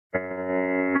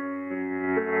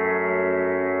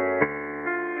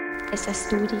is a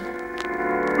story.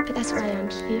 But that's why I'm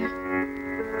here,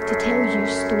 to tell you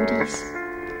stories.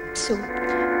 So,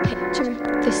 picture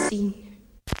the scene.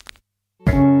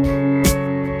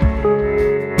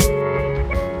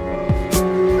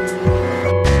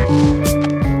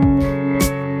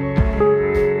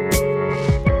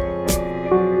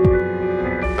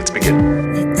 Let's begin.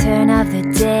 The turn of the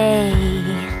day,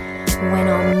 when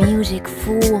all music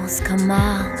fools come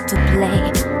out to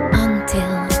play,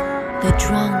 until the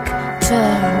drunk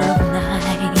turn of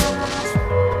night.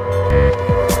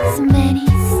 So many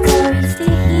stories to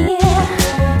hear,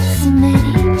 so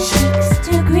many cheeks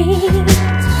to greet,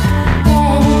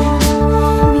 and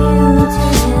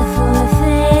beautiful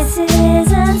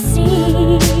faces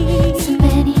unseen. So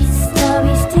many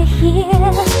stories to hear,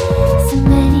 so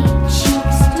many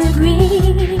cheeks to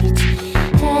greet,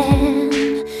 and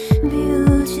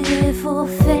beautiful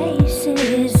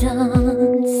faces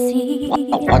unseen.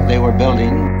 What they were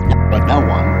building, but no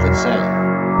one could say.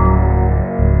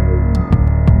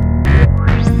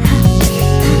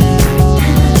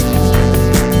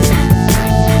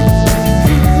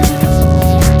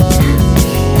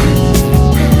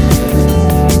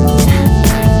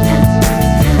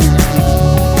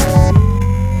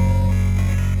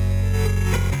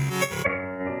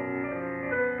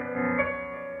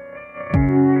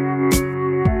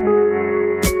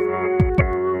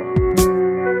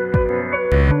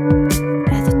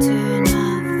 At the turn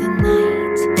of the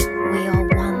night, we all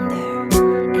wander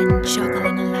and juggle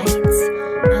in the lights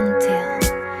until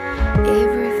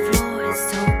every floor is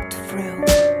soaked through.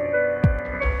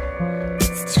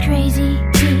 Such crazy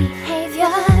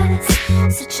behaviours,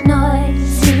 such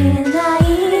noise in our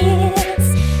ears.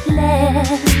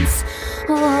 Let's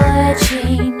all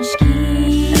change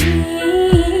gears.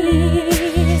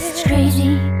 Such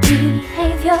crazy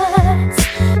behaviours,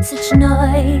 such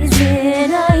noise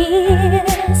in our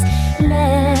ears.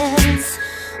 Let's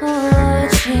all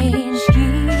change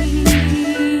gears.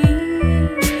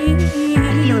 I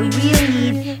feel a real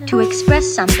need to express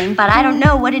something, but I don't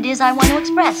know what it is I want to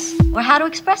express, or how to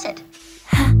express it.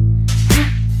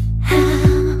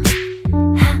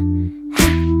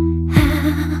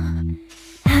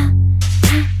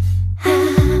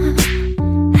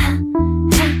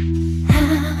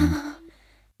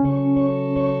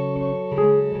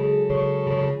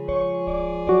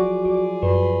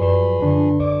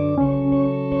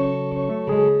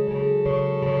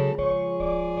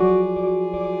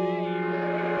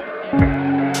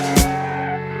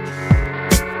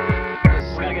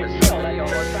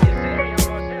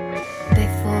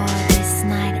 Before this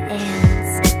night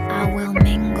ends, I will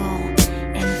mingle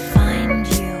and find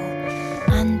you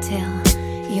until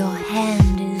your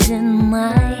hand is in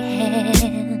my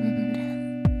hand.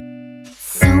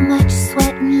 So much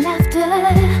sweat and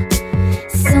laughter,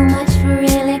 so much for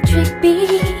electric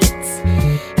beats,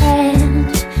 and a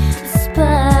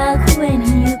spark when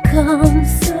you come,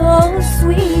 so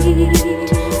sweet.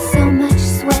 So much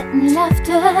sweat and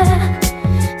laughter,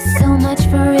 so much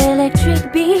for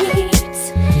electric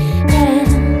beats,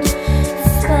 and a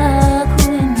spark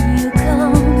when you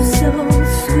come, so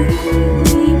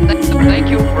sweet. Thank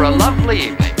you for a lovely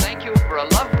evening. Thank you for a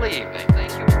lovely evening.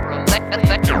 Thank you for a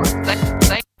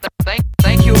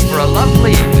thank you for a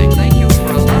lovely evening. Thank you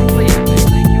for a lovely evening.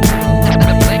 Thank you for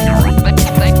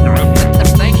a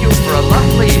thank you for a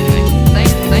lovely evening.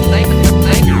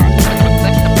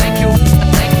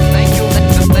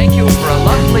 Thank you for a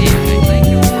lovely evening. Thank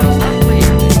you for a lovely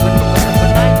evening.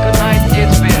 Good night.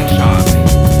 It's been charming.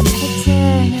 The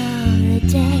turn of the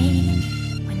day,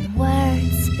 when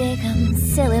words become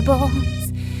syllables,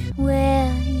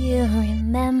 will you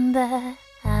remember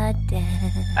our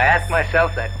dance? I ask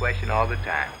myself that question all the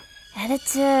time. At the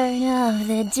turn of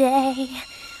the day,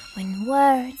 when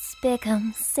words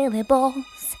become syllables,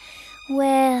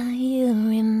 will you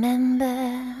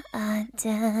remember our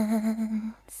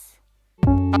dance?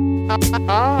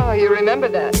 Ah, you remember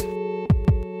that.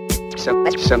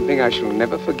 Something I shall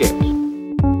never forget.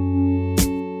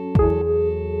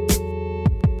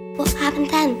 What happened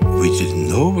then? We didn't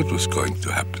know what was going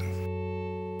to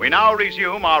happen. We now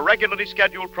resume our regularly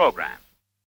scheduled program.